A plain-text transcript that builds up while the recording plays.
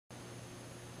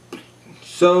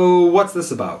So what's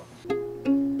this about?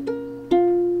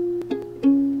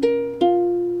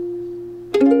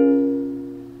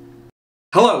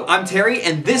 Hello, I'm Terry,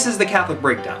 and this is the Catholic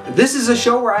Breakdown. This is a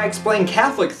show where I explain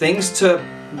Catholic things to,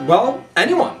 well,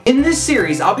 anyone. In this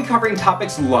series, I'll be covering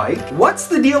topics like, what's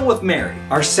the deal with Mary?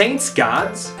 Are saints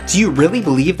gods? Do you really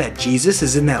believe that Jesus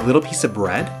is in that little piece of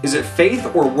bread? Is it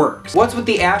faith or works? What's with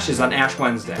the ashes on Ash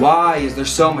Wednesday? Why is there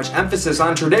so much emphasis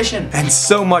on tradition? And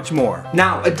so much more.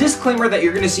 Now, a disclaimer that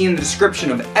you're going to see in the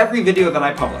description of every video that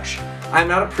I publish. I'm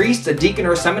not a priest, a deacon,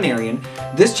 or a seminarian.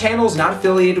 This channel is not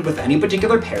affiliated with any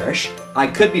particular parish. I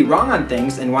could be wrong on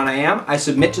things, and when I am, I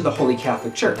submit to the Holy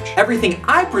Catholic Church. Everything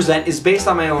I present is based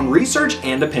on my own research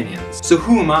and opinions. So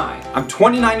who am I? I'm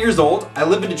 29 years old, I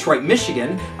live in Detroit,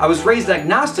 Michigan. I was raised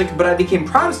agnostic, but I became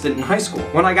Protestant in high school.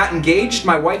 When I got engaged,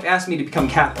 my wife asked me to become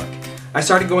Catholic. I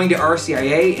started going to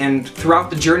RCIA, and throughout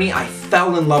the journey, I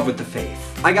fell in love with the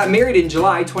faith. I got married in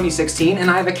July 2016,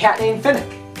 and I have a cat named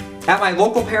Finnick. At my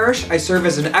local parish, I serve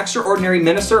as an extraordinary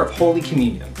minister of Holy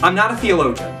Communion. I'm not a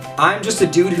theologian. I'm just a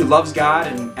dude who loves God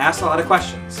and asks a lot of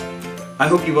questions. I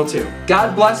hope you will too.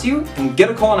 God bless you, and get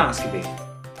a colonoscopy.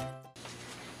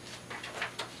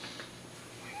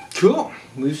 Cool,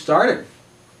 we've started.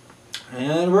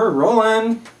 And we're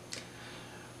rolling.